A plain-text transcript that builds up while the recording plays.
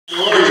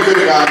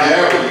could have gone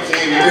there, but you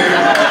came here.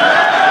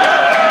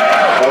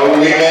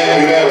 We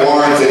met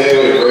Warren today,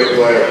 with a great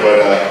player. But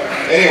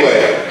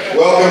anyway,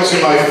 welcome to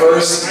my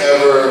first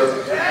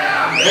ever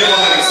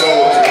headlining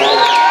solo tour.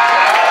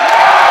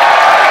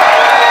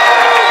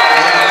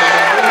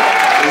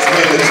 It's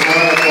been a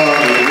ton of fun.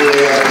 It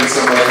really has been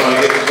so much fun.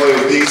 I get to play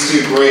with these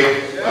two great,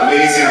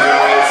 amazing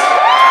guys.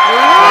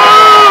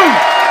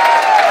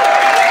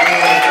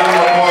 And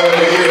former boy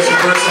over the years,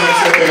 first time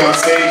stepping on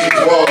stage in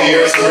 12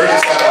 years, so we're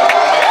just having a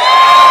blast.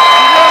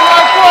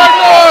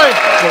 Portnoy!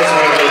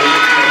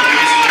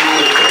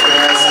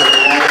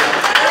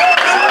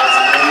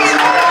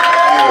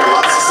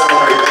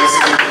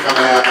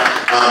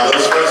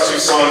 Those first two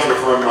songs were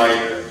from my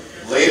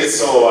latest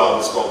solo album.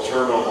 It's called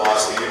Terminal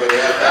Velocity. Anybody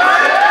have that?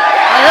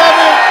 I have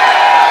it!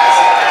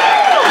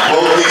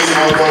 Both of these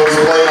mofos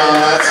played on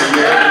that, so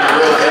you have a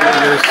real thing. I'm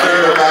going to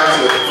go back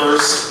to the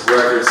first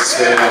records,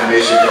 Spanish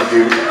Animation,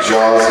 you do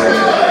Jaws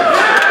and